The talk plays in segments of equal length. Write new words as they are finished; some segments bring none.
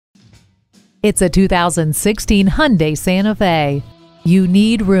It's a 2016 Hyundai Santa Fe. You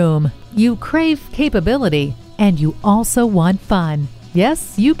need room, you crave capability, and you also want fun.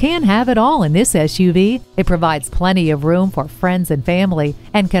 Yes, you can have it all in this SUV. It provides plenty of room for friends and family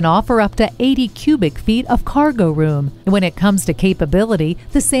and can offer up to 80 cubic feet of cargo room. When it comes to capability,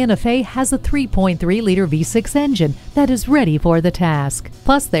 the Santa Fe has a 3.3-liter V6 engine that is ready for the task.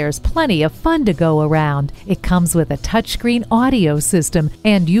 Plus, there's plenty of fun to go around. It comes with a touchscreen audio system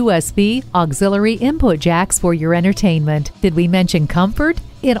and USB auxiliary input jacks for your entertainment. Did we mention comfort?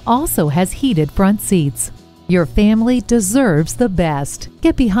 It also has heated front seats. Your family deserves the best.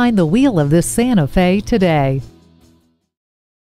 Get behind the wheel of this Santa Fe today.